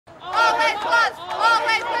Always was,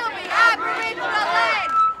 always will be Aboriginal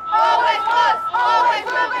land. Always was, always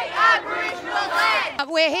will be Aboriginal land.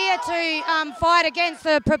 We're here to fight against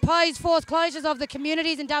the proposed forced closures of the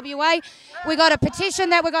communities in WA. We got a petition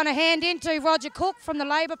that we're going to hand in to Roger Cook from the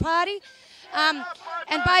Labor Party. And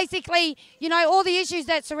basically, you know, all the issues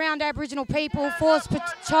that surround Aboriginal people, forced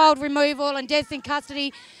child removal and deaths in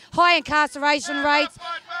custody, high incarceration rates,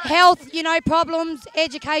 health, you know, problems,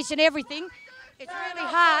 education, everything. It's really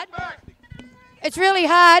hard. It's really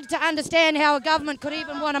hard to understand how a government could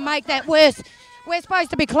even want to make that worse. We're supposed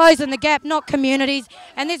to be closing the gap, not communities,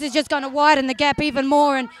 and this is just going to widen the gap even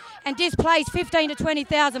more and displace 15 to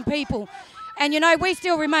 20,000 people. And, you know, we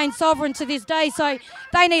still remain sovereign to this day, so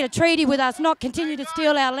they need a treaty with us, not continue to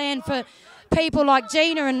steal our land for people like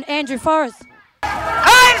Gina and Andrew Forrest.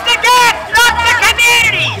 Close the gap, not the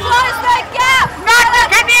communities! Close the gap, not the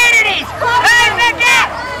communities! Close the gap,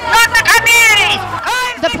 not the communities!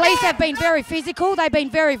 The police have been very physical, they've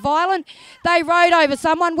been very violent. They rode over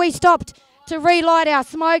someone. We stopped to relight our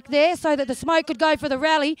smoke there so that the smoke could go for the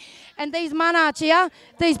rally. And these manarch here,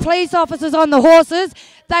 these police officers on the horses,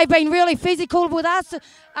 they've been really physical with us,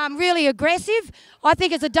 really aggressive. I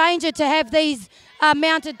think it's a danger to have these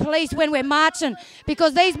mounted police when we're marching,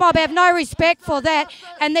 because these mob have no respect for that.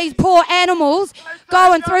 And these poor animals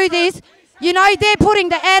going through this, you know, they're putting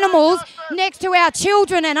the animals next to our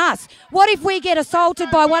children and us. What if we get assaulted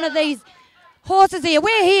by one of these horses here?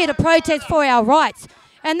 We're here to protest for our rights.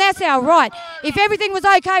 And that's our right. If everything was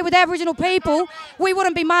okay with Aboriginal people, we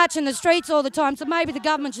wouldn't be marching the streets all the time, so maybe the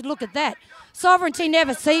government should look at that. Sovereignty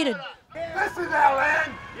never ceded. This is our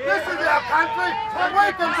land, this is our country, and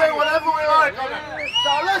we can do whatever we like on it.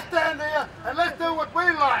 So let's stand here and let's do what we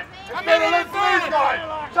like. Instead of let these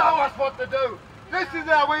guys show us what to do. This is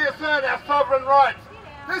how we assert our sovereign rights.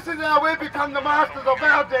 This is how we become the masters of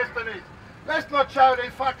our destinies. Let's not show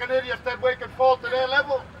these fucking idiots that we can fall to their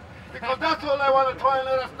level, because that's all they want to try and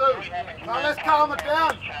let us do. So let's calm it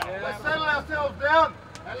down, let's settle ourselves down,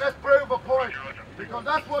 and let's prove a point, because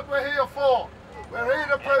that's what we're here for. We're here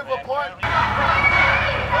to prove a point.